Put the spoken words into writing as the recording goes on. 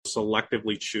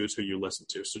selectively choose who you listen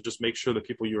to. So just make sure the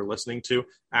people you're listening to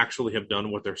actually have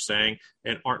done what they're saying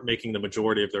and aren't making the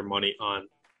majority of their money on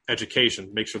education.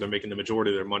 Make sure they're making the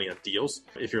majority of their money on deals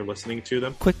if you're listening to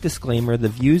them. Quick disclaimer, the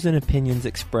views and opinions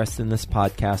expressed in this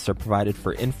podcast are provided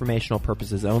for informational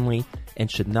purposes only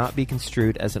and should not be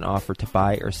construed as an offer to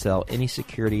buy or sell any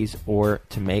securities or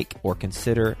to make or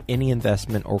consider any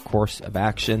investment or course of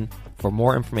action. For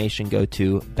more information, go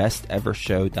to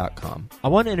bestevershow.com. I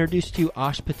want to introduce to you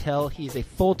Ash Patel. He's a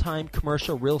full-time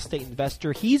commercial real estate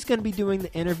investor. He's going to be doing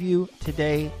the interview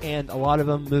today and a lot of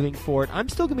them moving forward. I'm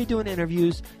still going to be doing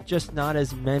interviews, just not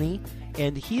as many.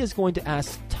 And he is going to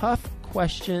ask tough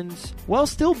questions while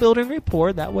still building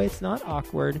rapport. That way it's not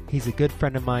awkward. He's a good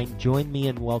friend of mine. Join me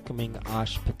in welcoming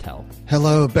Ash Patel.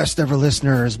 Hello, best ever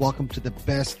listeners. Welcome to the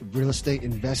best real estate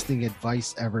investing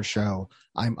advice ever show.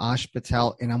 I'm Ash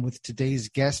Patel, and I'm with today's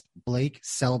guest, Blake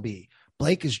Selby.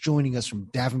 Blake is joining us from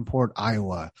Davenport,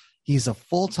 Iowa. He's a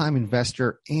full-time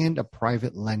investor and a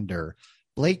private lender.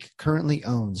 Blake currently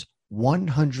owns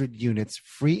 100 units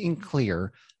free and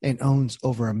clear and owns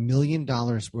over $1 million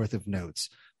worth of notes.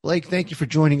 Blake, thank you for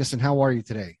joining us, and how are you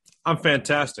today? I'm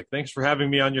fantastic. Thanks for having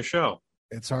me on your show.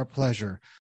 It's our pleasure.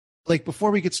 Blake,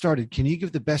 before we get started, can you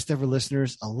give the best ever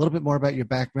listeners a little bit more about your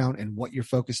background and what you're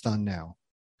focused on now?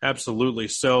 Absolutely.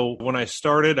 So when I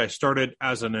started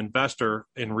as an investor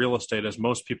in real estate, as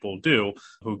most people do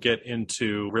who get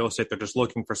into real estate. They're just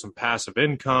looking for some passive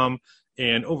income.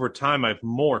 And over time, I've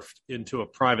morphed into a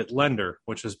private lender,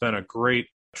 which has been a great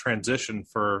transition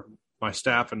for my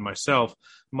staff and myself,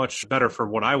 much better for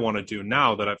what I want to do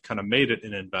now that I've kind of made it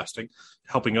in investing.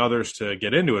 Helping others to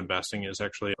get into investing is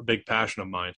actually a big passion of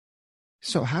mine.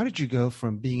 So how did you go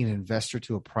from being an investor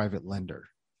to a private lender?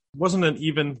 It wasn't an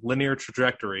even linear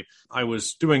trajectory. I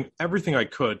was doing everything I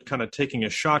could, kind of taking a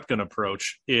shotgun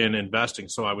approach in investing.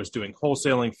 So I was doing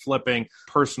wholesaling, flipping,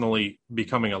 personally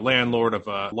becoming a landlord of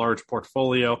a large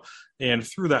portfolio. And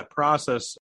through that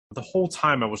process, the whole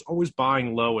time I was always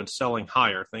buying low and selling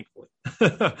higher, thankfully.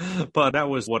 But that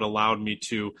was what allowed me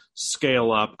to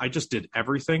scale up. I just did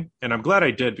everything. And I'm glad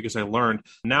I did because I learned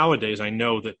nowadays I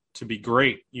know that to be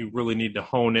great, you really need to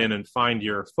hone in and find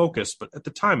your focus. But at the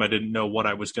time, I didn't know what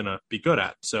I was going to be good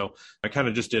at. So I kind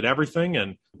of just did everything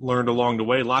and learned along the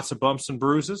way, lots of bumps and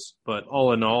bruises. But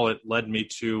all in all, it led me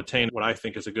to attain what I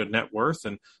think is a good net worth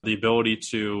and the ability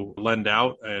to lend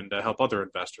out and help other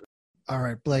investors. All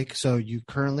right, Blake. So you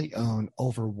currently own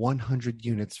over 100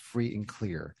 units free and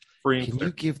clear. Can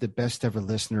you give the best ever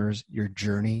listeners your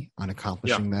journey on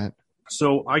accomplishing that?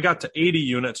 So I got to 80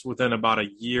 units within about a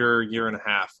year and a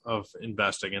half of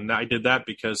investing. And I did that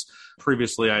because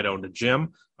previously I'd owned a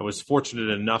gym. I was fortunate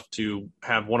enough to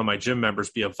have one of my gym members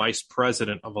be a vice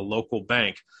president of a local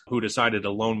bank who decided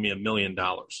to loan me $1 million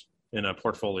in a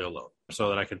portfolio loan so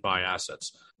that I could buy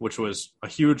assets, which was a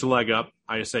huge leg up.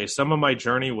 I say some of my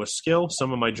journey was skill,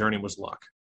 some of my journey was luck.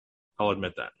 I'll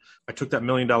admit that. I took that $1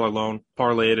 million loan,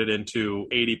 parlayed it into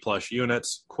 80 plus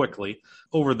units quickly.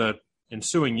 Over the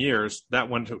ensuing years, that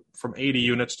went from 80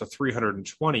 units to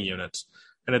 320 units.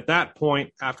 And at that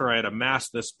point, after I had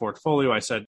amassed this portfolio, I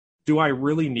said, do I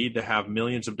really need to have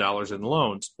millions of dollars in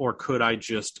loans, or could I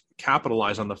just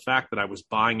capitalize on the fact that I was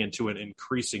buying into an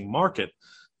increasing market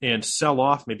and sell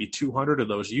off maybe 200 of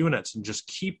those units and just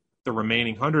keep the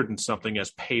remaining 100 and something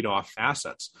as paid off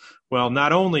assets? Well,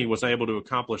 not only was I able to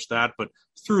accomplish that, but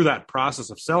through that process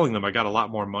of selling them, I got a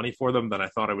lot more money for them than I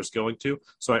thought I was going to.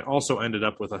 So I also ended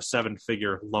up with a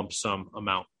 7-figure lump sum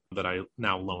amount that I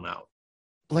now loan out.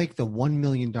 Blake, the $1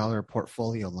 million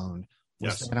portfolio loan,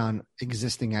 was Yes. that on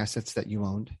existing assets that you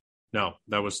owned? No,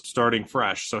 that was starting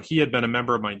fresh. So he had been a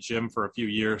member of my gym for a few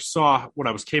years, saw what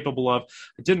I was capable of.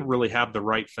 I didn't really have the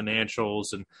right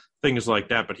financials and things like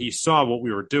that, but he saw what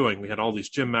we were doing. We had all these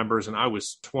gym members, and I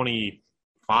was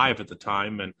 25 at the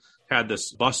time and had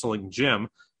this bustling gym.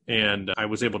 And I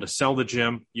was able to sell the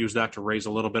gym, use that to raise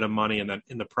a little bit of money. And then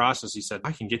in the process, he said,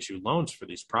 I can get you loans for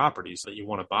these properties that you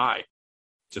want to buy.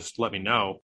 Just let me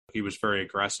know. He was very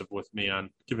aggressive with me on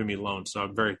giving me loans. So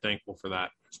I'm very thankful for that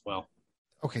as well.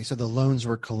 Okay, so the loans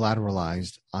were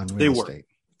collateralized on real estate.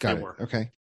 Got They it. were.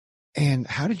 Okay. And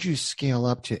how did you scale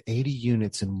up to 80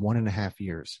 units in 1.5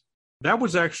 years? That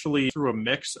was actually through a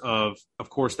mix of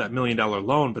course, that $1 million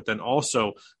loan, but then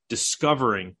also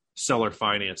discovering seller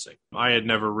financing. I had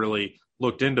never really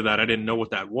looked into that. I didn't know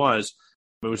what that was.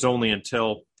 It was only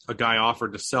until a guy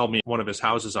offered to sell me one of his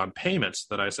houses on payments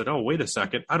that I said, oh, wait a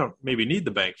second, I don't maybe need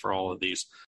the bank for all of these.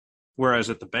 Whereas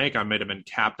at the bank, I might have been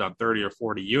capped on 30 or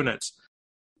 40 units.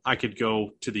 I could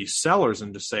go to these sellers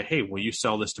and just say, hey, will you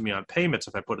sell this to me on payments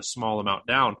if I put a small amount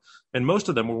down? And most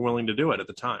of them were willing to do it at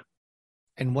the time.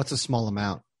 And what's a small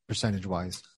amount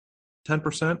percentage-wise?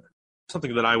 10%,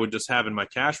 something that I would just have in my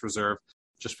cash reserve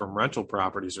just from rental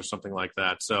properties or something like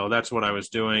that. So that's what I was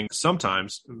doing.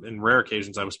 Sometimes, in rare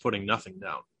occasions, I was putting nothing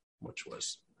down, which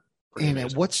was pretty And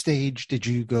amazing. at what stage did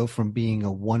you go from being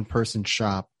a one-person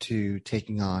shop to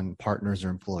taking on partners or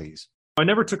employees? I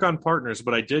never took on partners,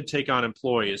 but I did take on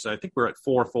employees. I think we're at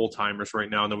 4 full-timers right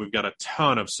now, and then we've got a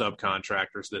ton of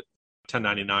subcontractors, that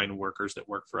 1099 workers that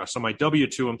work for us. So my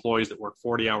W-2 employees that work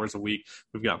 40 hours a week,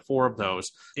 we've got 4 of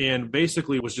those. And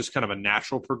basically it was just kind of a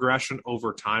natural progression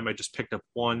over time. I just picked up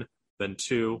 1, then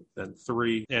 2, then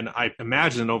 3. And I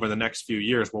imagine over the next few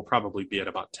years, we'll probably be at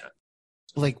about 10.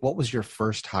 Blake, what was your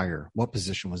first hire? What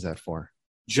position was that for?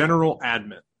 General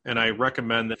admin. And I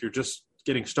recommend that if you're just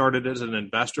getting started as an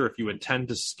investor, if you intend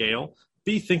to scale,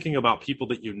 be thinking about people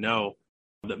that you know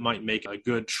that might make a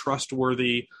good,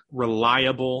 trustworthy,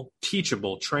 reliable,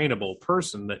 teachable, trainable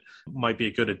person that might be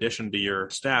a good addition to your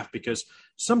staff. Because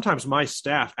sometimes my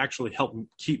staff actually help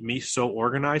keep me so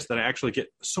organized that I actually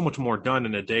get so much more done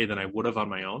in a day than I would have on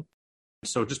my own.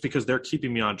 So just because they're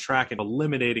keeping me on track and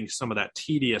eliminating some of that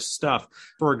tedious stuff.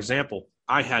 For example,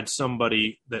 I had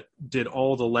somebody that did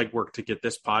all the legwork to get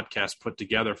this podcast put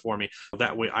together for me.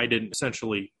 That way I didn't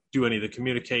essentially do any of the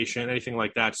communication, anything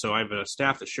like that. So I have a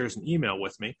staff that shares an email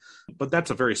with me. But that's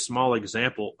a very small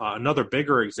example. Another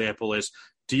bigger example is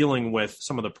dealing with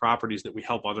some of the properties that we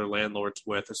help other landlords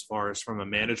with, as far as from a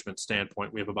management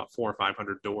standpoint. We have about 400 or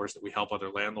 500 doors that we help other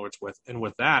landlords with. And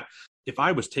with that, if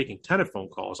I was taking tenant phone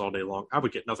calls all day long, I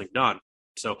would get nothing done.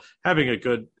 So having a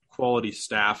good quality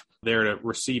staff there to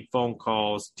receive phone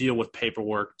calls, deal with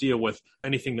paperwork, deal with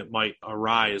anything that might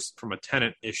arise from a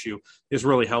tenant issue is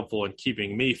really helpful in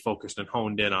keeping me focused and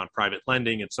honed in on private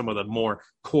lending and some of the more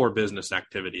core business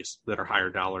activities that are higher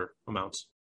dollar amounts.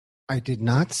 I did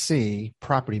not see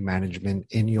property management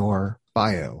in your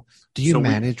bio. Do you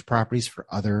manage properties for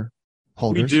other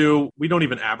holders? We do. We don't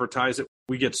even advertise it.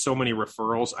 We get so many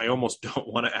referrals. I almost don't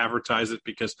want to advertise it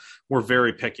because we're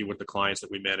very picky with the clients that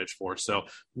we manage for. So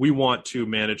we want to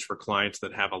manage for clients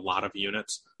that have a lot of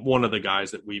units. One of the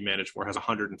guys that we manage for has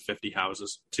 150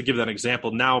 houses. To give that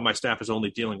example, now my staff is only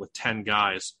dealing with 10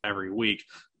 guys every week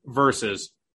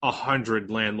versus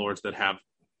 100 landlords that have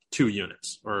 2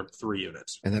 units or 3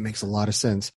 units. And that makes a lot of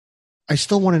sense. I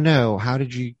still want to know, how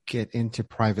did you get into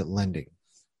private lending?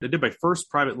 I did my first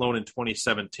private loan in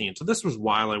 2017. So this was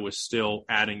while I was still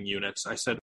adding units. I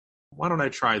said, why don't I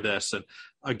try this? And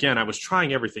again, I was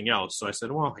trying everything else. So I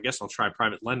said, well, I guess I'll try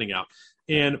private lending out.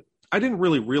 And I didn't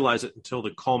really realize it until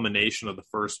the culmination of the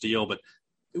first deal, but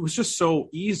it was just so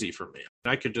easy for me.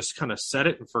 I could just kind of set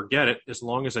it and forget it as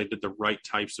long as I did the right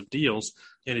types of deals.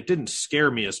 And it didn't scare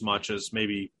me as much as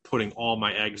maybe putting all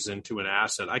my eggs into an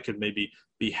asset. I could maybe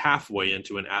be halfway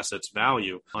into an asset's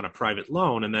value on a private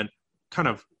loan, and then kind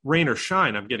of rain or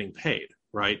shine, I'm getting paid,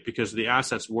 right? Because the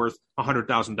asset's worth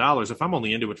 $100,000. If I'm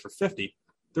only into it for 50,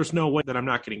 there's no way that I'm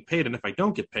not getting paid. And if I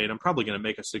don't get paid, I'm probably going to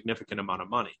make a significant amount of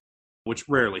money, which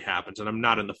rarely happens. And I'm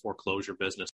not in the foreclosure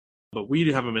business. But we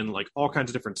have them in like all kinds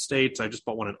of different states. I just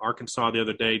bought one in Arkansas the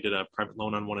other day, did a private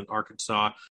loan on one in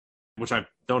Arkansas, which I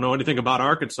don't know anything about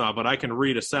Arkansas, but I can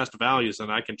read assessed values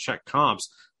and I can check comps.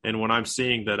 And when I'm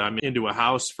seeing that I'm into a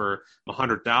house for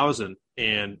 $100,000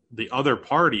 and the other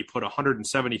party put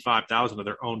 $175,000 of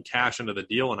their own cash into the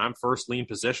deal and I'm first lien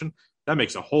position, that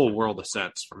makes a whole world of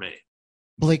sense for me.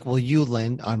 Blake, will you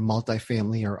lend on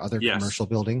multifamily or other commercial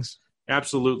buildings?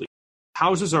 Absolutely.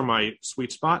 Houses are my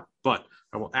sweet spot, but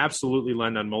I will absolutely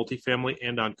lend on multifamily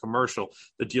and on commercial.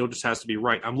 The deal just has to be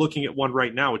right. I'm looking at one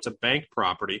right now. It's a bank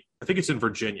property. I think it's in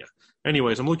Virginia.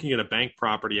 Anyways, I'm looking at a bank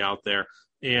property out there.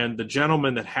 And the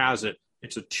gentleman that has it,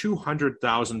 it's a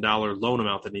 $200,000 loan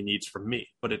amount that he needs from me,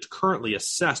 but it's currently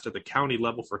assessed at the county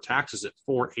level for taxes at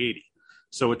 $480,000.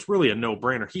 So it's really a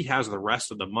no-brainer. He has the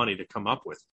rest of the money to come up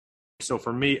with. So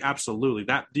for me, absolutely,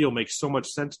 that deal makes so much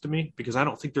sense to me because I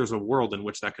don't think there's a world in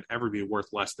which that could ever be worth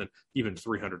less than even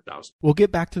 $300,000. We'll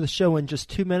get back to the show in just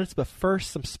 2 minutes, but first,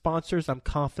 some sponsors I'm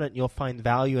confident you'll find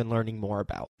value in learning more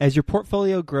about. As your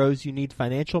portfolio grows, you need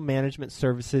financial management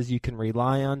services you can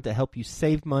rely on to help you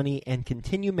save money and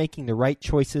continue making the right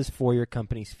choices for your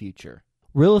company's future.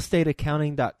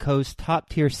 RealestateAccounting.co's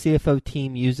top-tier CFO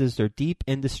team uses their deep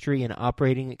industry and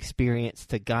operating experience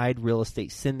to guide real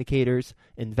estate syndicators,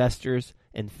 investors,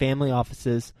 and family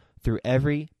offices through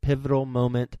every pivotal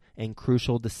moment and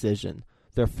crucial decision.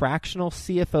 Their fractional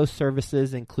CFO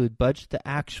services include budget to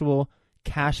actual,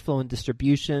 cash flow and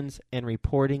distributions, and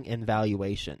reporting and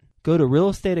valuation. Go to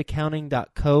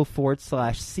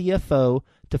realestateaccounting.co/CFO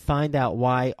to find out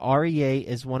why REA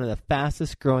is one of the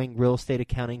fastest growing real estate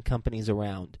accounting companies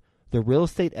around. The real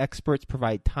estate experts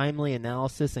provide timely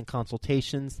analysis and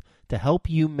consultations to help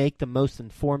you make the most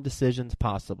informed decisions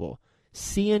possible.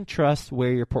 See and trust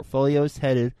where your portfolio is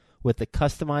headed with the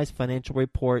customized financial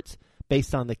reports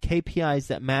based on the KPIs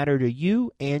that matter to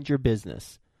you and your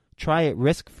business. Try it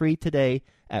risk-free today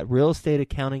at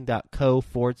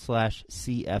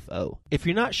realestateaccounting.co/CFO. If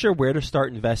you're not sure where to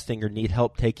start investing or need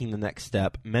help taking the next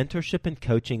step, mentorship and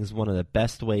coaching is one of the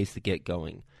best ways to get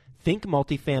going. Think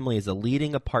Multifamily is a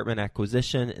leading apartment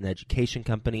acquisition and education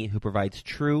company who provides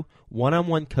true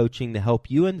one-on-one coaching to help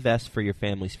you invest for your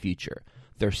family's future.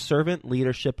 Their servant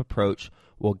leadership approach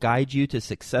will guide you to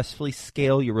successfully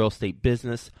scale your real estate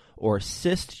business or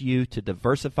assist you to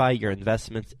diversify your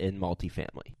investments in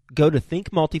multifamily. Go to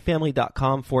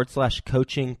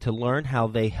thinkmultifamily.com/coaching to learn how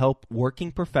they help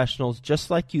working professionals just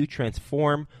like you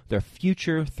transform their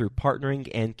future through partnering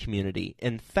and community.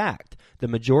 In fact, the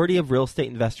majority of real estate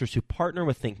investors who partner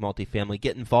with Think Multifamily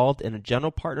get involved in a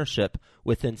general partnership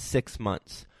within 6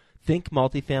 months.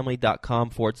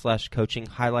 thinkmultifamily.com/coaching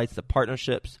highlights the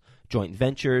partnerships, joint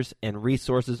ventures, and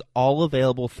resources all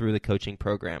available through the coaching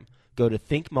program. Go to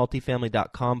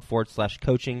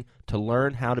thinkmultifamily.com/coaching to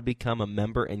learn how to become a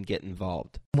member and get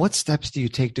involved. What steps do you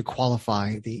take to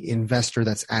qualify the investor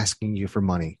that's asking you for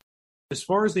money? As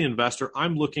far as the investor,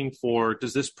 I'm looking for,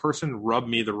 does this person rub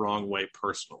me the wrong way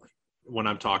personally when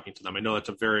I'm talking to them? I know that's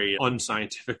a very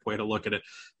unscientific way to look at it,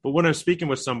 but when I'm speaking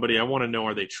with somebody, I want to know,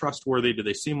 are they trustworthy? Do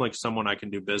they seem like someone I can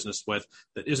do business with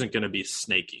that isn't going to be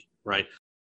snaky, right?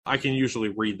 I can usually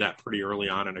read that pretty early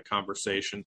on in a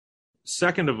conversation.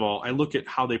 Second of all, I look at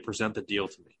how they present the deal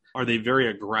to me. Are they very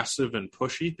aggressive and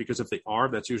pushy? Because if they are,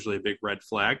 that's usually a big red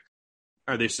flag.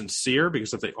 Are they sincere?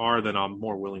 Because if they are, then I'm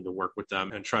more willing to work with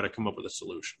them and try to come up with a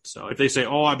solution. So if they say,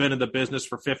 oh, I've been in the business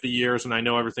for 50 years and I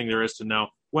know everything there is to know,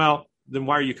 well, then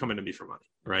why are you coming to me for money,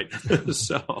 right?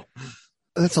 So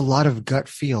that's a lot of gut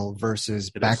feel versus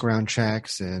background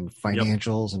checks and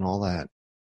financials and all that.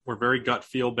 We're very gut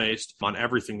feel based on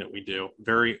everything that we do.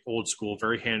 Very old school,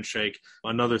 very handshake.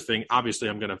 Another thing, obviously,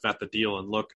 I'm going to vet the deal and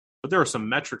look, but there are some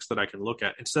metrics that I can look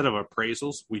at. Instead of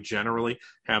appraisals, we generally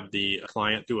have the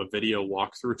client do a video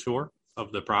walkthrough tour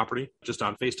of the property just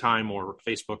on FaceTime or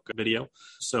Facebook video.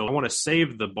 So I want to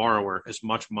save the borrower as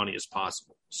much money as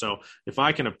possible. So if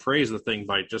I can appraise the thing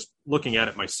by just looking at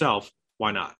it myself,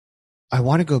 why not? I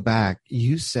want to go back.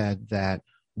 You said that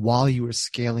while you were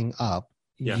scaling up,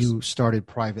 yes, you started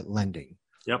private lending.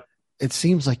 Yep. It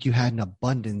seems like you had an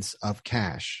abundance of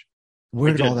cash.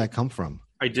 Where did all that come from?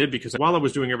 I did, because while I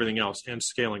was doing everything else and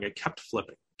scaling, I kept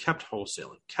flipping, kept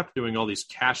wholesaling, kept doing all these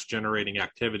cash generating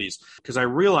activities because I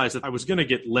realized that I was going to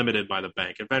get limited by the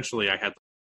bank. Eventually, I had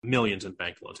millions in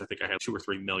bank loans. I think I had 2 or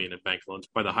 3 million in bank loans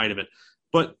by the height of it.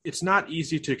 But it's not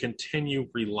easy to continue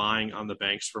relying on the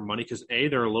banks for money because A,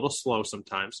 they're a little slow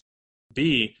sometimes.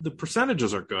 B, the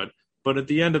percentages are good. But at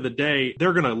the end of the day,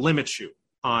 they're going to limit you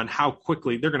on how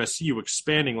quickly they're going to see you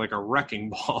expanding like a wrecking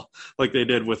ball like they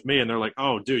did with me. And they're like,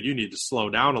 oh, dude, you need to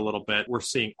slow down a little bit. We're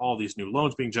seeing all these new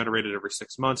loans being generated every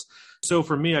 6 months. So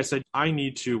for me, I said, I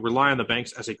need to rely on the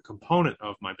banks as a component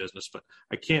of my business, but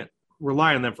I can't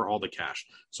rely on them for all the cash.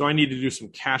 So I need to do some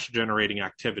cash generating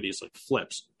activities like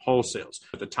flips, wholesales.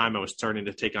 At the time, I was starting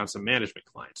to take on some management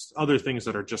clients, other things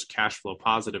that are just cash flow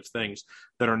positive things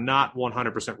that are not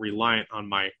 100% reliant on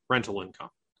my rental income.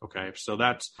 Okay. So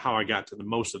that's how I got to the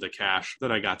most of the cash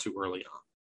that I got to early on.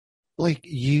 Blake,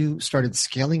 you started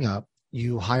scaling up,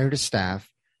 you hired a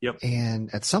staff. Yep.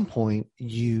 And at some point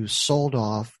you sold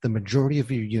off the majority of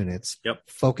your units, yep,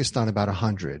 focused on about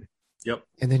 100. Yep.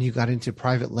 And then you got into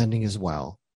private lending as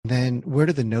well. Then where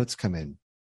did the notes come in?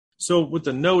 So with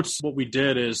the notes, what we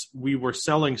did is we were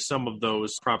selling some of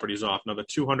those properties off. Now, the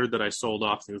 200 that I sold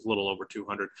off, it was a little over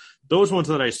 200. Those ones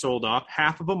that I sold off,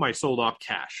 half of them I sold off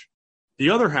cash. The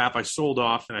other half I sold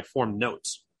off and I formed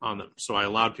notes on them. So I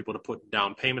allowed people to put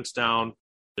down payments down,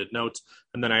 did notes,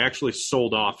 and then I actually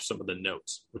sold off some of the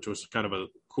notes, which was kind of a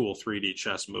cool 3D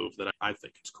chess move that I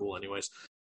think is cool anyways.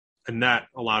 And that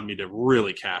allowed me to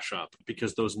really cash up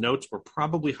because those notes were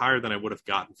probably higher than I would have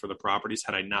gotten for the properties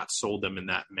had I not sold them in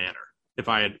that manner, if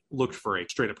I had looked for a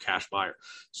straight up cash buyer.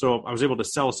 So I was able to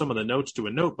sell some of the notes to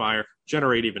a note buyer,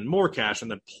 generate even more cash,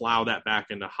 and then plow that back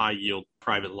into high yield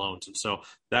private loans. And so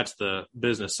that's the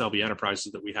business, Selby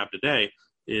Enterprises, that we have today.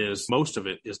 is most of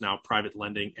it is now private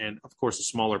lending. And of course, a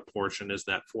smaller portion is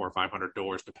that $400 or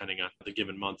 $500 depending on the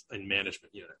given month in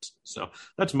management units. So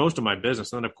that's most of my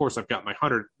business. And then of course, I've got my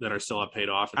 100 that are still paid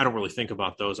off. I don't really think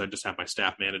about those. I just have my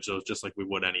staff manage those just like we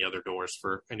would any other doors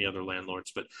for any other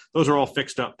landlords. But those are all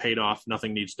fixed up, paid off.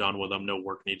 Nothing needs done with them. No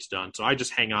work needs done. So I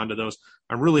just hang on to those.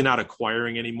 I'm really not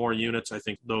acquiring any more units. I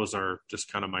think those are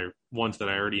just kind of my ones that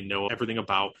I already know everything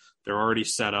about. They're already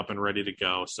set up and ready to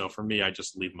go. So for me, I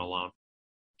just leave them alone.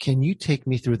 Can you take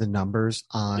me through the numbers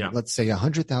on, let's say,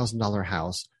 $100,000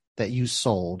 house that you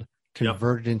sold,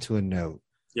 converted into a note?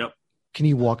 Yep. Can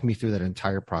you walk me through that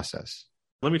entire process?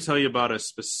 Let me tell you about a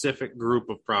specific group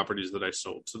of properties that I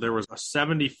sold. So there was a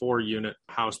 74-unit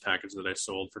house package that I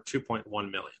sold for $2.1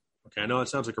 million. Okay, I know that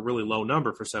sounds like a really low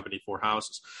number for 74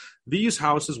 houses. These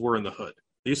houses were in the hood.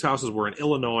 These houses were in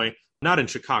Illinois, not in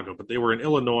Chicago, but they were in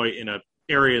Illinois in an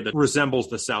area that resembles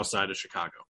the south side of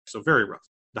Chicago. So very rough.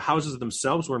 The houses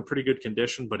themselves were in pretty good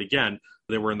condition, but again,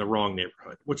 they were in the wrong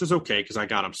neighborhood, which is okay because I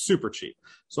got them super cheap.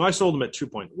 So I sold them at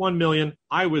 $2.1 million.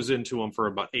 I was into them for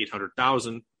about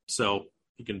 $800,000. So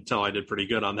you can tell I did pretty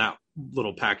good on that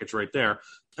little package right there.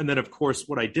 And then, of course,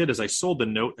 what I did is I sold the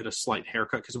note at a slight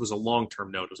haircut because it was a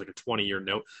long-term note. It was like a 20-year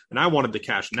note. And I wanted the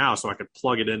cash now so I could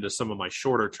plug it into some of my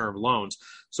shorter-term loans.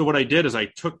 So what I did is I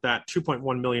took that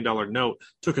 $2.1 million note,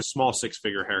 took a small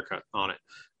six-figure haircut on it,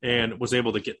 and was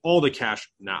able to get all the cash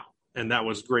now. And that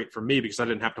was great for me because I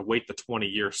didn't have to wait the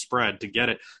 20-year spread to get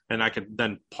it. And I could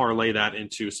then parlay that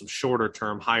into some shorter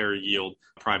term, higher yield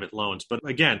private loans. But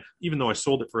again, even though I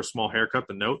sold it for a small haircut,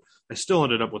 the note, I still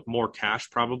ended up with more cash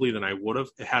probably than I would have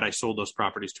had I sold those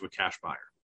properties to a cash buyer.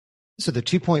 So the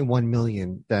 $2.1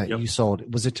 million that you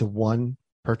sold, was it to one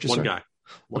purchaser? One guy.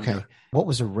 Okay. Guy. What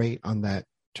was the rate on that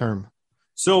term?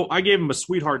 So I gave him a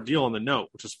sweetheart deal on the note,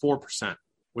 which is 4%,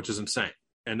 which is insane.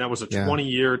 And that was a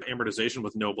 20-year amortization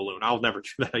with no balloon. I'll never do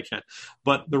that again.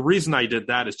 But the reason I did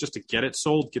that is just to get it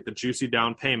sold, get the juicy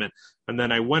down payment. And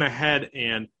then I went ahead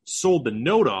and sold the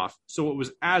note off. So it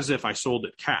was as if I sold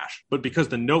it cash. But because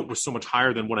the note was so much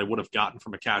higher than what I would have gotten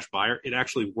from a cash buyer, it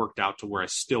actually worked out to where I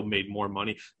still made more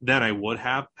money than I would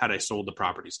have had I sold the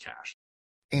properties cash.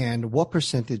 And what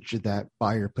percentage did that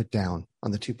buyer put down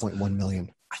on the $2.1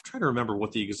 million? I'm trying to remember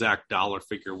what the exact dollar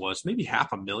figure was. Maybe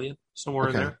 $500,000, somewhere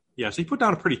in there. Yeah, so he put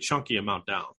down a pretty chunky amount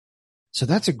down. So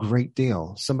that's a great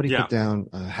deal. Somebody put down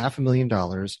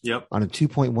 $500,000 on a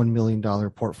 $2.1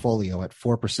 million portfolio at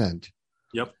 4%.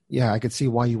 Yep. Yeah, I could see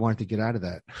why you wanted to get out of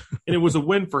that. And it was a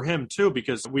win for him, too,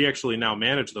 because we actually now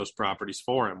manage those properties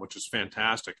for him, which is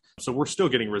fantastic. So we're still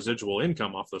getting residual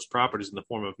income off those properties in the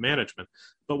form of management.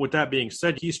 But with that being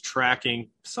said, he's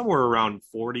tracking somewhere around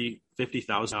 $40,000,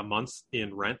 $50,000 a month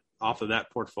in rent off of that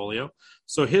portfolio.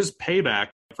 So his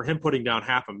payback for him putting down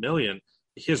 $500,000,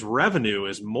 his revenue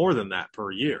is more than that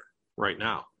per year right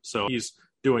now. So he's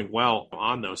doing well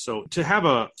on those. So to have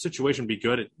a situation be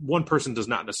good, one person does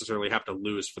not necessarily have to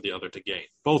lose for the other to gain.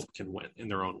 Both can win in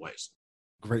their own ways.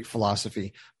 Great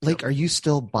philosophy. Blake, are you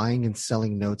still buying and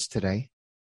selling notes today?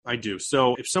 I do.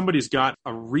 So if somebody's got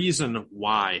a reason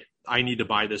why I need to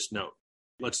buy this note,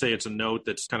 let's say it's a note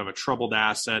that's kind of a troubled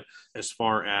asset as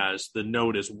far as the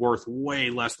note is worth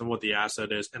way less than what the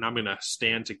asset is, and I'm going to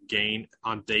stand to gain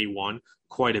on day one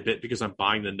quite a bit because I'm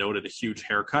buying the note at a huge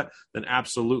haircut, then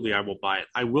absolutely I will buy it.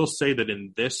 I will say that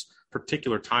in this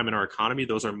particular time in our economy,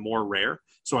 those are more rare.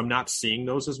 So I'm not seeing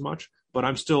those as much, but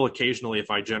I'm still occasionally, if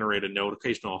I generate a note,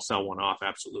 occasionally I'll sell one off.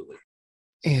 Absolutely.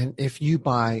 And if you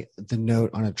buy the note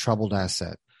on a troubled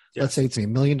asset, let's say it's $1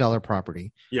 million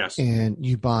property. Yes. And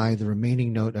you buy the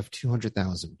remaining note of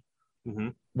 $200,000. Mm-hmm.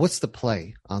 What's the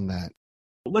play on that?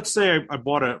 Let's say I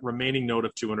bought a remaining note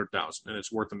of $200,000 and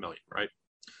it's worth $1 million, right?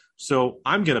 So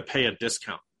I'm going to pay a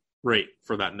discount rate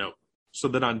for that note so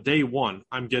that on day one,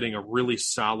 I'm getting a really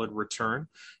solid return.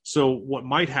 So what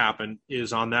might happen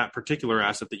is on that particular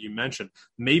asset that you mentioned,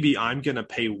 maybe I'm going to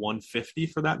pay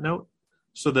 $150 for that note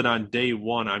so that on day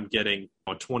one, I'm getting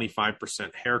a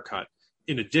 25% haircut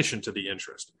in addition to the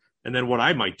interest. And then what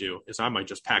I might do is I might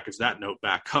just package that note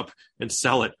back up and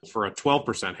sell it for a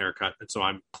 12% haircut. And so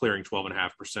I'm clearing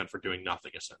 12.5% for doing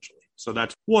nothing, essentially. So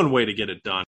that's one way to get it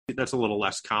done. That's a little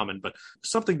less common, but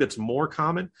something that's more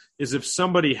common is if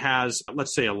somebody has,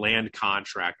 let's say, a land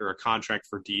contract or a contract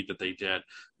for deed that they did,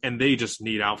 and they just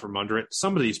need out from under it.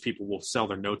 Some of these people will sell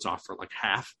their notes off for like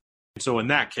half. So in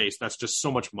that case, that's just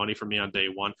so much money for me on day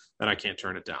one that I can't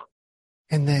turn it down.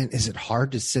 And then is it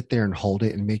hard to sit there and hold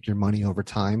it and make your money over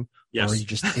time? Yes. Or are you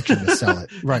just itching to sell it?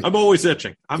 Right. I'm always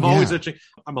itching. I'm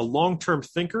a long-term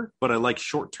thinker, but I like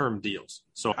short-term deals.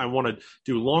 So I want to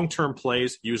do long-term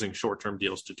plays using short-term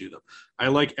deals to do them. I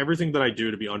like everything that I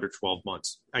do to be under 12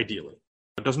 months, ideally.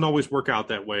 It doesn't always work out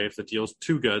that way. If the deal's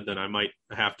too good, then I might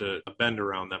have to bend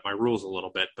around my rules a little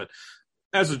bit. But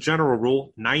as a general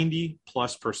rule,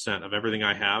 90+% of everything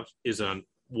I have is on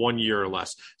 1 year or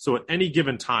less. So at any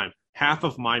given time, half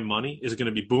of my money is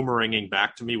going to be boomeranging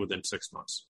back to me within 6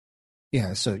 months.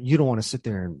 Yeah. So you don't want to sit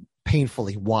there and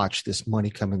painfully watch this money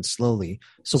come in slowly.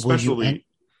 So Especially,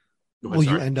 will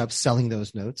you end up selling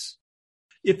those notes?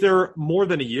 If they're more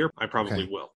than a year, I probably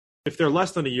will. If they're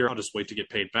less than a year, I'll just wait to get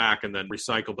paid back and then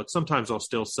recycle. But sometimes I'll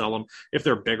still sell them. If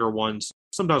they're bigger ones,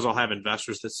 sometimes I'll have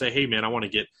investors that say, hey, man, I want to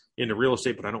get into real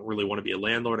estate, but I don't really want to be a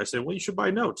landlord. I say, well, you should buy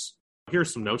notes.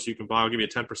 Here's some notes you can buy. I'll give you a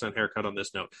 10% haircut on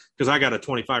this note because I got a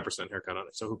 25% haircut on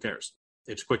it. So who cares?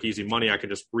 It's quick, easy money. I can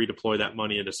just redeploy that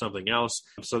money into something else.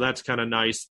 So that's kind of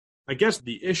nice. I guess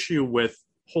the issue with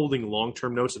holding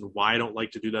long-term notes and why I don't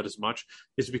like to do that as much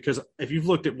is because if you've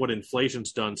looked at what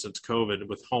inflation's done since COVID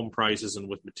with home prices and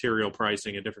with material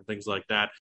pricing and different things like that,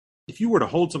 if you were to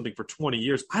hold something for 20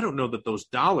 years, I don't know that those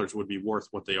dollars would be worth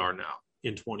what they are now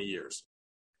in 20 years.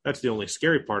 That's the only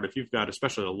scary part. If you've got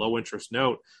especially a low interest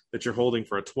note that you're holding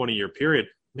for a 20-year period,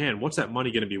 man, what's that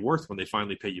money going to be worth when they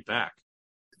finally pay you back?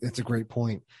 That's a great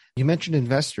point. You mentioned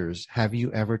investors. Have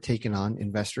you ever taken on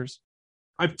investors?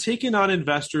 I've taken on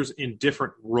investors in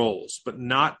different roles, but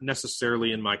not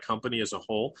necessarily in my company as a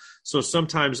whole. So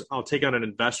sometimes I'll take on an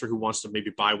investor who wants to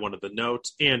maybe buy one of the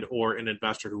notes and or an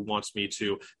investor who wants me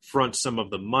to front some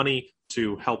of the money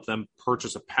to help them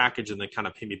purchase a package and then kind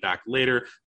of pay me back later.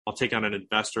 I'll take on an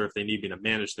investor if they need me to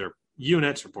manage their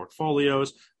units or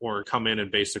portfolios or come in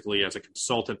and basically as a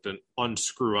consultant and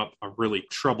unscrew up a really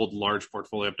troubled large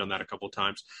portfolio. I've done that a couple of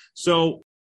times. So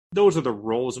those are the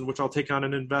roles in which I'll take on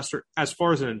an investor. As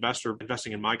far as an investor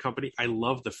investing in my company, I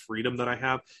love the freedom that I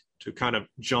have to kind of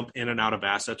jump in and out of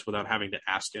assets without having to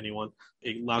ask anyone.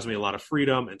 It allows me a lot of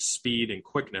freedom and speed and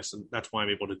quickness, and that's why I'm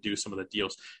able to do some of the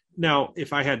deals. Now,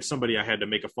 if I had somebody I had to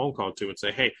make a phone call to and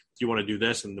say, hey, do you want to do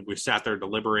this? And we sat there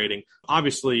deliberating.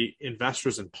 Obviously,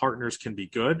 investors and partners can be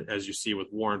good, as you see with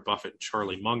Warren Buffett and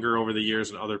Charlie Munger over the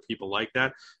years and other people like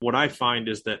that. What I find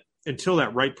is that until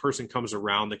that right person comes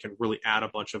around that can really add a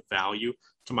bunch of value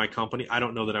to my company, I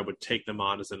don't know that I would take them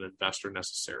on as an investor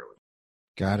necessarily.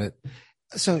 Got it.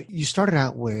 So you started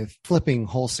out with flipping,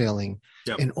 wholesaling,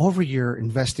 and over your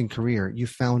investing career, you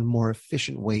found more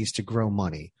efficient ways to grow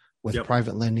money with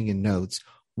private lending and notes.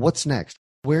 What's next?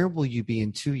 Where will you be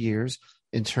in 2 years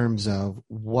in terms of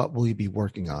what will you be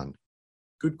working on?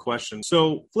 Good question.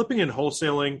 So flipping and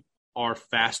wholesaling are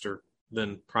faster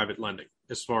than private lending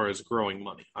as far as growing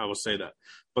money. I will say that.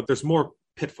 But there's more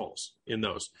pitfalls in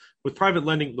those. With private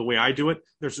lending, the way I do it,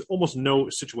 there's almost no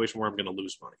situation where I'm going to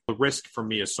lose money. The risk for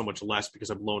me is so much less because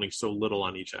I'm loaning so little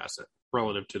on each asset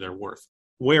relative to their worth.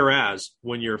 Whereas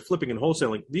when you're flipping and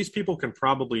wholesaling, these people can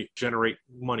probably generate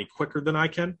money quicker than I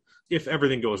can if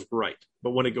everything goes right.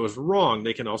 But when it goes wrong,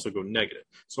 they can also go negative.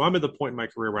 So I'm at the point in my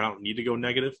career where I don't need to go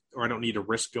negative or I don't need to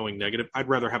risk going negative. I'd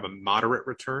rather have a moderate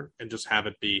return and just have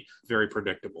it be very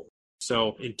predictable.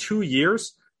 So in 2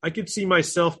 years, I could see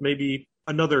myself maybe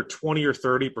another 20 or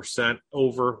 30%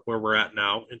 over where we're at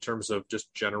now in terms of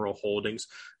just general holdings.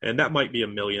 And that might be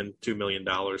 $1 million, $2 million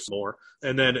more.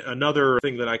 And then another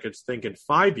thing that I could think in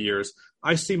 5 years,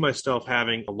 I see myself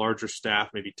having a larger staff,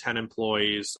 maybe 10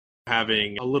 employees,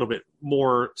 having a little bit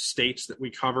more states that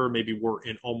we cover. Maybe we're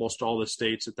in almost all the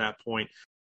states at that point.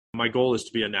 My goal is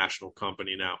to be a national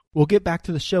company now. We'll get back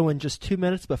to the show in just 2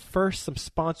 minutes, but first, some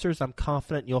sponsors I'm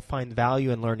confident you'll find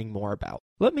value in learning more about.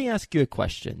 Let me ask you a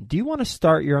question. Do you want to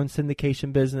start your own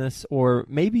syndication business, or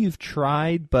maybe you've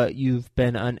tried, but you've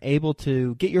been unable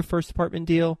to get your first apartment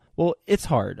deal? Well, it's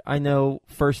hard. I know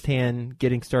firsthand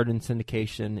getting started in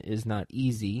syndication is not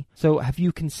easy. So have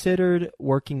you considered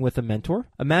working with a mentor?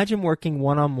 Imagine working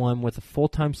one-on-one with a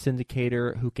full-time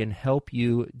syndicator who can help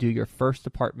you do your first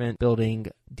apartment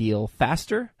building deal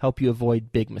faster, help you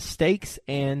avoid big mistakes,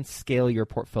 and scale your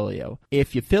portfolio.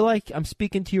 If you feel like I'm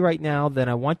speaking to you right now, then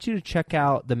I want you to check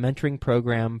out the mentoring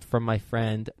program from my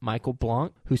friend Michael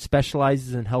Blanc, who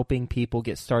specializes in helping people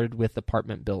get started with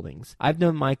apartment buildings. I've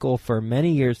known Michael for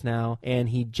many years now, and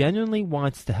he genuinely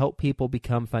wants to help people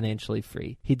become financially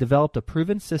free. He developed a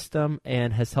proven system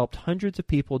and has helped hundreds of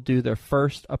people do their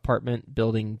first apartment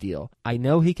building deal. I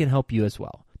know he can help you as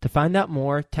well. To find out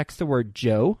more, text the word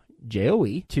Joe,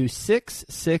 J-O-E, to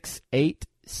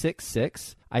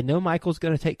 66866. I know Michael's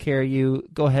going to take care of you.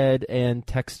 Go ahead and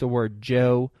text the word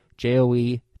Joe,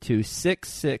 J-O-E, to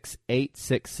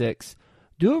 66866.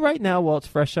 Do it right now while it's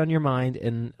fresh on your mind,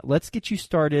 and let's get you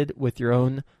started with your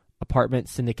own apartment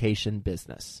syndication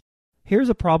business. Here's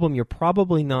a problem you're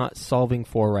probably not solving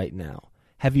for right now.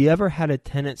 Have you ever had a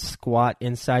tenant squat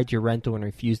inside your rental and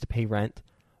refuse to pay rent?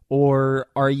 Or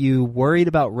are you worried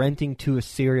about renting to a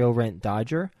serial rent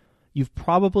dodger? You've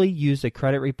probably used a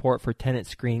credit report for tenant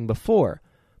screening before.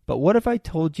 But what if I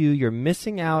told you you're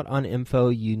missing out on info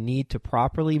you need to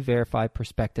properly verify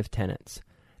prospective tenants?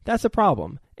 That's a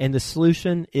problem, and the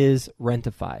solution is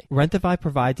Rentify. Rentify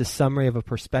provides a summary of a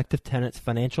prospective tenant's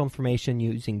financial information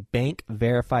using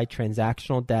bank-verified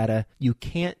transactional data you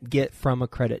can't get from a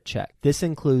credit check. This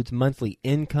includes monthly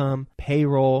income,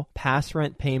 payroll, past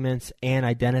rent payments, and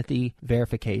identity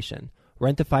verification.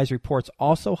 Rentify's reports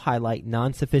also highlight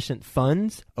non-sufficient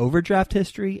funds, overdraft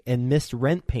history, and missed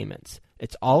rent payments.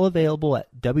 It's all available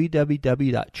at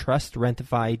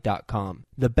www.trustrentify.com.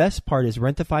 The best part is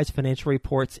Rentify's financial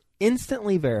reports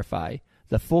instantly verify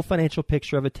the full financial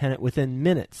picture of a tenant within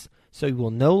minutes, so you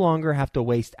will no longer have to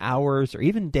waste hours or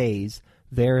even days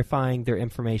verifying their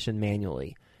information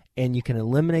manually. And you can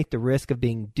eliminate the risk of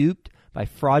being duped by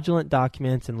fraudulent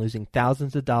documents and losing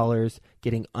thousands of dollars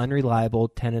getting unreliable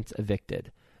tenants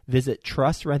evicted. Visit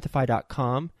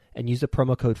trustrentify.com and use the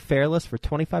promo code FAIRLESS for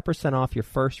 25% off your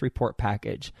first report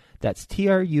package. That's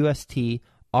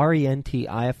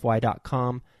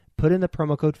trustrentify.com. Put in the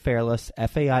promo code FAIRLESS,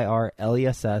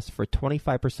 FAIRLESS, for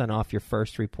 25% off your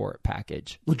first report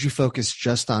package. Would you focus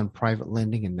just on private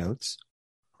lending and notes?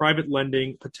 Private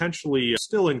lending, potentially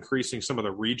still increasing some of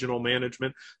the regional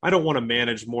management. I don't want to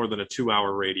manage more than a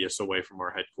 2-hour radius away from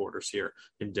our headquarters here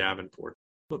in Davenport,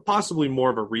 but possibly more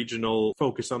of a regional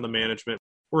focus on the management.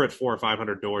 We're at 400 or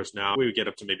 500 doors now. We would get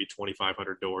up to maybe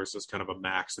 2,500 doors as kind of a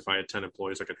max. If I had 10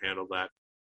 employees, I could handle that.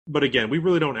 But again, we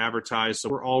really don't advertise, so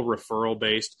we're all referral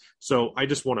based. So I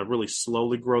just want to really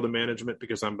slowly grow the management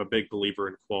because I'm a big believer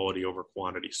in quality over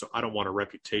quantity. So I don't want a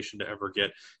reputation to ever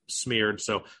get smeared.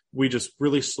 So we just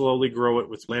really slowly grow it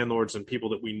with landlords and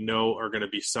people that we know are going to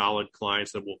be solid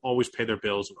clients that will always pay their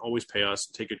bills and always pay us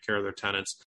and take good care of their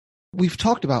tenants. We've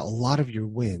talked about a lot of your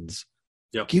wins.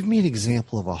 Yep. Give me an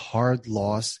example of a hard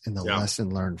loss and the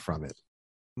lesson learned from it.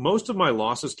 Most of my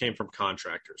losses came from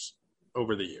contractors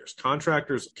over the years.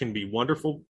 Contractors can be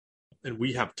wonderful, and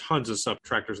we have tons of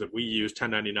subcontractors that we use,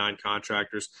 1099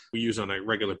 contractors we use on a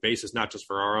regular basis, not just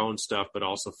for our own stuff, but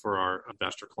also for our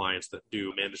investor clients that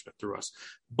do management through us.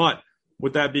 But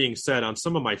with that being said, on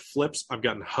some of my flips, I've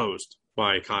gotten hosed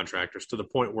by contractors to the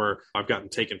point where I've gotten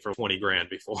taken for 20 grand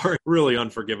before. Really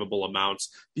unforgivable amounts.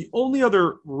 The only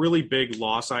other really big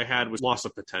loss I had was loss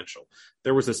of potential.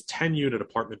 There was this 10-unit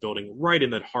apartment building right in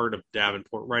the heart of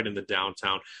Davenport, right in the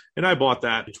downtown. And I bought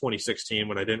that in 2016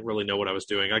 when I didn't really know what I was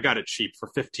doing. I got it cheap for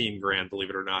 15 grand, believe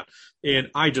it or not. And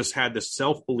I just had this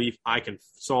self-belief I can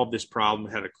solve this problem,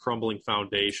 had a crumbling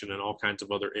foundation and all kinds of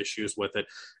other issues with it.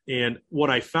 And what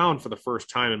I found for the first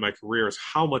time in my career is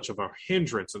how much of a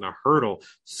hindrance and a hurdle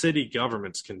city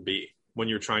governments can be when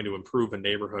you're trying to improve a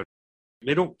neighborhood.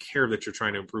 They don't care that you're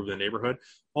trying to improve the neighborhood.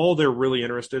 All they're really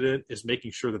interested in is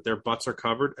making sure that their butts are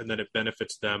covered and that it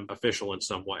benefits them official in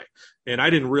some way. And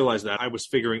I didn't realize that. I was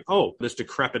figuring, this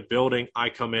decrepit building, I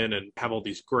come in and have all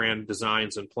these grand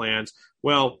designs and plans.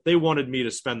 Well, they wanted me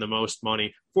to spend the most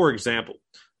money. For example,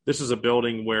 this is a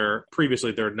building where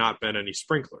previously there had not been any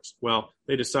sprinklers. Well,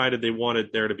 they decided they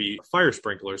wanted there to be fire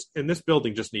sprinklers, and this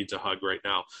building just needs a hug right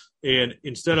now. And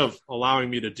instead of allowing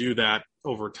me to do that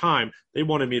over time, they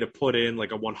wanted me to put in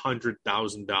like a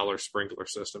 $100,000 sprinkler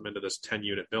system into this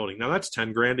 10-unit building. Now, that's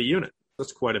 10 grand a unit.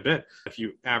 That's quite a bit if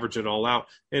you average it all out.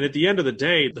 And at the end of the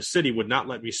day, the city would not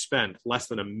let me spend less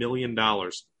than $1 million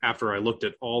after I looked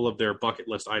at all of their bucket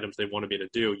list items they wanted me to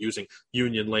do using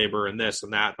union labor and this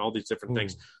and that and all these different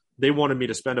things. They wanted me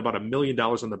to spend about $1 million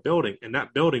on the building, and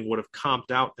that building would have comped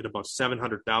out at about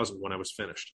 $700,000 when I was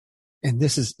finished. And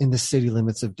this is in the city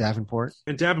limits of Davenport?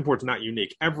 And Davenport's not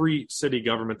unique. Every city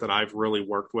government that I've really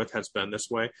worked with has been this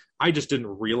way. I just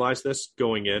didn't realize this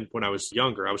going in when I was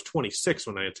younger. I was 26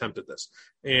 when I attempted this.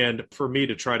 And for me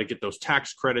to try to get those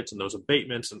tax credits and those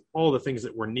abatements and all the things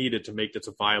that were needed to make this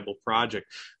a viable project,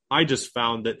 I just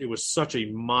found that it was such a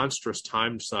monstrous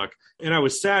time suck. And I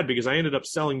was sad because I ended up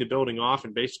selling the building off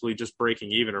and basically just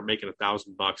breaking even or making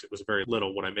 $1,000. It was very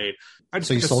little what I made.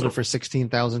 So you sold it for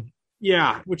 $16,000?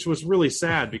 Yeah, which was really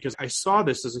sad because I saw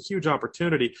this as a huge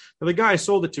opportunity. And the guy I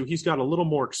sold it to, he's got a little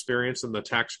more experience in the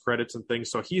tax credits and things.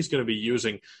 So he's going to be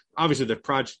using, obviously the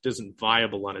project isn't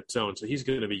viable on its own. So he's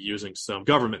going to be using some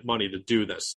government money to do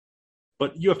this.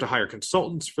 But you have to hire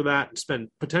consultants for that and spend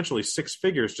potentially 6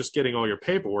 figures just getting all your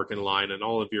paperwork in line and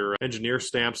all of your engineer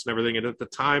stamps and everything. And at the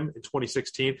time in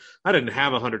 2016, I didn't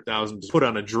have $100,000 to put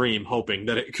on a dream hoping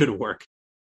that it could work.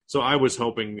 So I was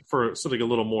hoping for something a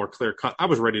little more clear cut. I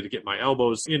was ready to get my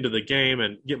elbows into the game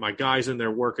and get my guys in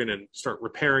there working and start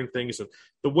repairing things. And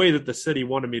the way that the city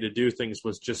wanted me to do things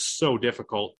was just so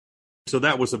difficult. So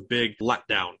that was a big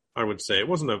letdown I would say. It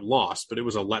wasn't a loss, but it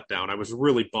was a letdown. I was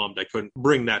really bummed I couldn't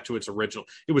bring that to its original.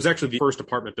 It was actually the first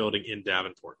apartment building in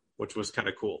Davenport, which was kind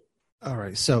of cool. All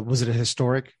right. So was it a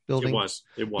historic building?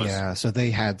 It was. Yeah. So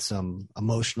they had some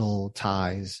emotional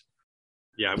ties.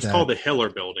 Yeah, it was called the Hiller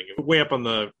Building. Way up on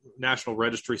the National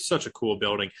Registry, such a cool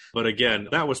building. But again,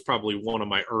 that was probably one of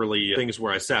my early things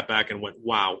where I sat back and went,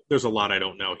 wow, there's a lot I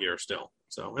don't know here still.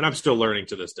 So, and I'm still learning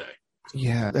to this day.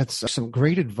 Yeah, that's some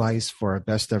great advice for our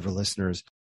best ever listeners.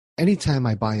 Anytime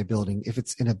I buy a building, if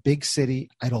it's in a big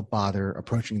city, I don't bother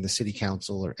approaching the city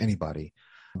council or anybody.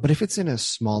 But if it's in a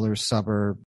smaller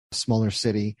suburb, smaller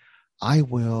city, I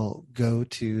will go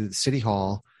to the city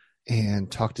hall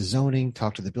and talk to zoning,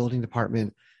 talk to the building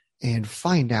department, and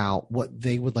find out what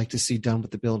they would like to see done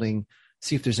with the building,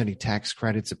 see if there's any tax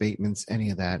credits, abatements, any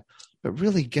of that, but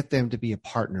really get them to be a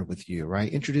partner with you,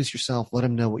 right? Introduce yourself, let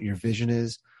them know what your vision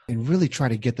is, and really try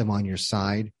to get them on your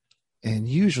side. And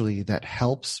usually that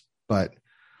helps, but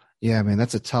yeah, man,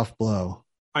 that's a tough blow.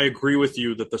 I agree with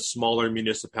you that the smaller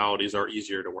municipalities are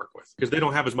easier to work with because they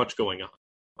don't have as much going on.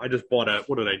 I just bought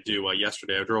what did I do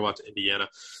yesterday? I drove out to Indiana,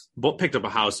 picked up a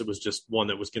house. It was just one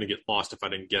that was going to get lost if I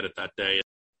didn't get it that day.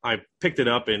 I picked it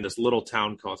up in this little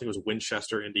town called, I think it was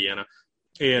Winchester, Indiana.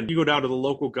 And you go down to the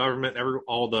local government,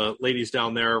 all the ladies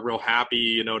down there are real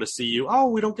happy, to see you. Oh,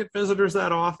 we don't get visitors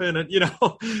that often. And,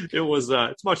 it was,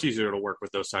 it's much easier to work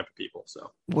with those type of people.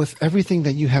 So with everything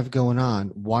that you have going on,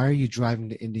 why are you driving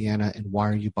to Indiana and why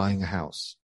are you buying a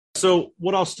house? So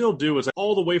what I'll still do is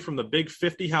all the way from the big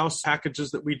 50 house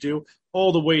packages that we do,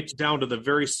 all the way down to the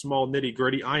very small nitty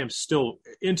gritty, I am still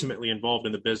intimately involved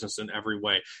in the business in every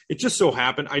way. It just so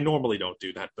happened, I normally don't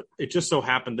do that, but it just so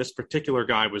happened this particular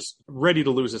guy was ready to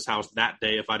lose his house that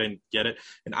day if I didn't get it.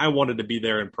 And I wanted to be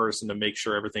there in person to make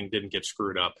sure everything didn't get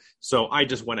screwed up. So I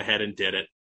just went ahead and did it.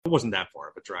 It wasn't that far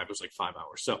of a drive. It was like 5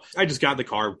 hours. So I just got in the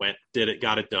car, went, did it,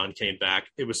 got it done, came back.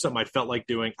 It was something I felt like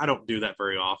doing. I don't do that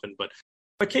very often, but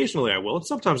occasionally I will. And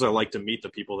sometimes I like to meet the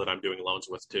people that I'm doing loans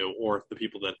with too, or the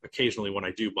people that occasionally when I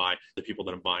do buy, the people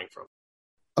that I'm buying from.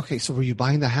 Okay. So were you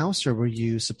buying the house or were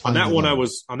you supplying on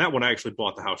that one? I actually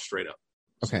bought the house straight up.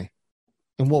 Okay.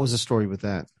 And what was the story with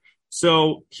that?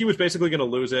 So he was basically going to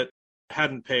lose it.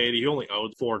 Hadn't paid. He only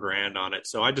owed $4,000 on it.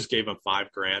 So I just gave him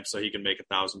 $5,000 so he can make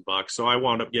 $1,000 bucks. So I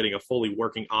wound up getting a fully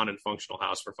working on and functional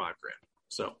house for $5,000.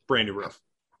 So brand new roof.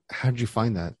 How did you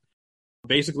find that?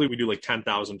 Basically, we do like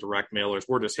 10,000 direct mailers.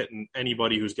 We're just hitting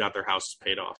anybody who's got their houses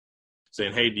paid off,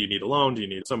 saying, hey, do you need a loan? Do you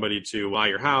need somebody to buy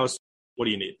your house? What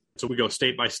do you need? So we go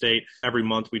state by state. Every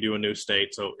month we do a new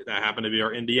state. So that happened to be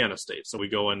our Indiana state. So we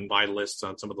go and buy lists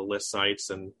on some of the list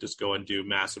sites and just go and do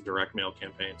massive direct mail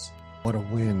campaigns. What a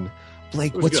win.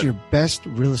 Blake, what's your best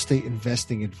real estate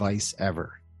investing advice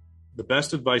ever? The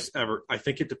best advice ever, I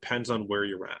think it depends on where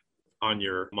you're at on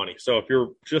your money. So if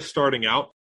you're just starting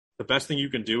out, the best thing you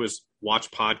can do is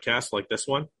watch podcasts like this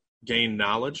one, gain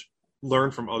knowledge, learn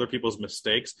from other people's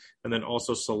mistakes, and then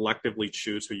also selectively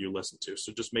choose who you listen to.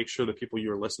 So just make sure the people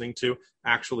you're listening to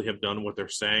actually have done what they're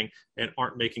saying and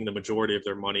aren't making the majority of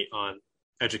their money on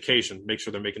education. Make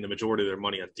sure they're making the majority of their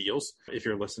money on deals if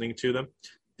you're listening to them.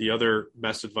 The other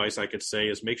best advice I could say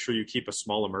is make sure you keep a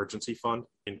small emergency fund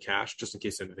in cash just in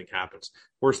case anything happens.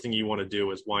 Worst thing you want to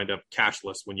do is wind up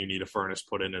cashless when you need a furnace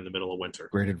put in the middle of winter.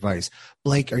 Great advice.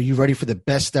 Blake, are you ready for the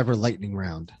best ever lightning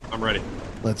round? I'm ready.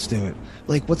 Let's do it.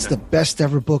 Blake, what's the best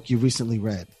ever book you recently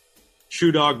read?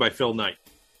 Shoe Dog by Phil Knight.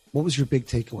 What was your big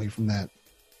takeaway from that?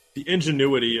 The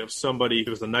ingenuity of somebody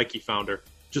who was the Nike founder,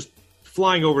 just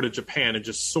flying over to Japan and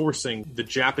just sourcing the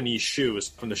Japanese shoes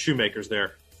from the shoemakers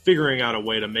there, figuring out a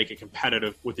way to make it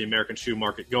competitive with the American shoe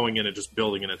market, going in and just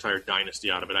building an entire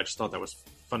dynasty out of it. I just thought that was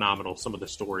phenomenal, some of the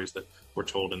stories that were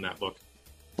told in that book.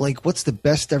 Blake, what's the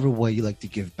best ever way you like to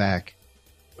give back?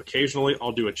 Occasionally,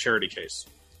 I'll do a charity case.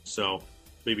 So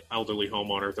maybe elderly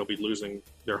homeowner, they'll be losing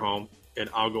their home, and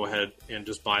I'll go ahead and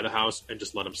just buy the house and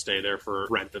just let them stay there for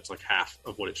rent that's like half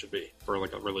of what it should be for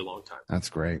like a really long time. That's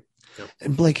great. Yep.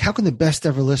 And Blake, how can the best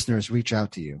ever listeners reach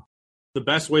out to you? The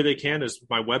best way they can is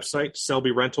my website,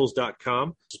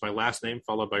 selbyrentals.com. It's my last name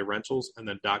followed by rentals and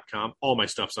then .com. All my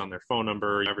stuff's on there, phone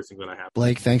number, everything that I have.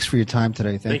 Blake, thanks for your time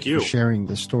today. Thank you for sharing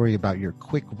the story about your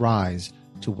quick rise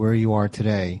to where you are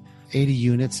today. 80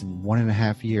 units in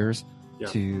 1.5 years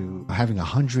to having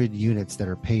 100 units that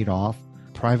are paid off,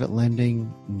 private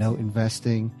lending, note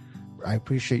investing. I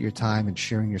appreciate your time and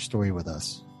sharing your story with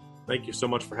us. Thank you so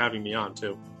much for having me on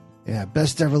too. Yeah,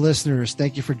 best ever listeners,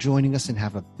 thank you for joining us and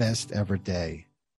have a best ever day.